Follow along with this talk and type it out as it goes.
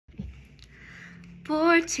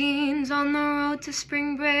14's on the road to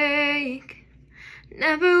spring break.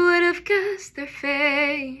 Never would have guessed their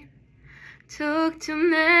fate. Took too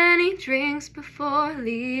many drinks before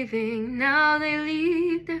leaving. Now they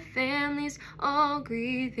leave their families all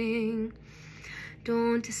grieving.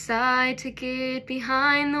 Don't decide to get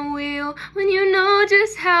behind the wheel when you know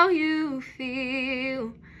just how you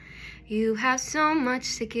feel. You have so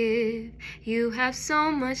much to give. You have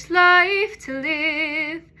so much life to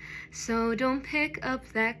live. So don't pick up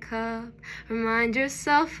that cup. Remind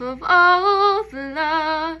yourself of all the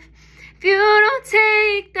love. If you don't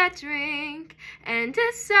take that drink and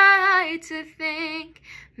decide to think,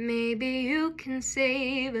 maybe you can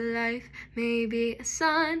save a life. Maybe a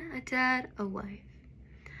son, a dad, a wife.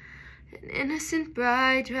 An innocent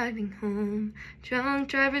bride driving home. Drunk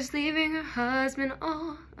drivers leaving her husband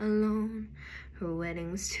all alone. Her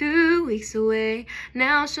wedding was 2 weeks away.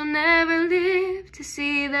 Now she'll never live to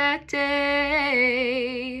see that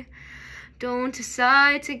day. Don't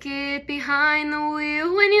decide to get behind the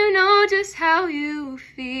wheel when you know just how you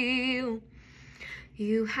feel.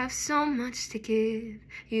 You have so much to give.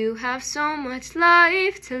 You have so much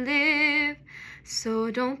life to live. So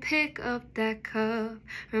don't pick up that cup.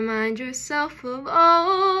 Remind yourself of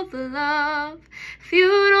all the love. If you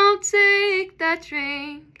don't take that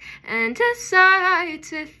drink and decide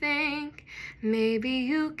to think, maybe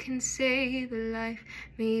you can save a life.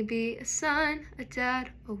 Maybe a son, a dad,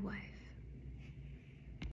 a wife.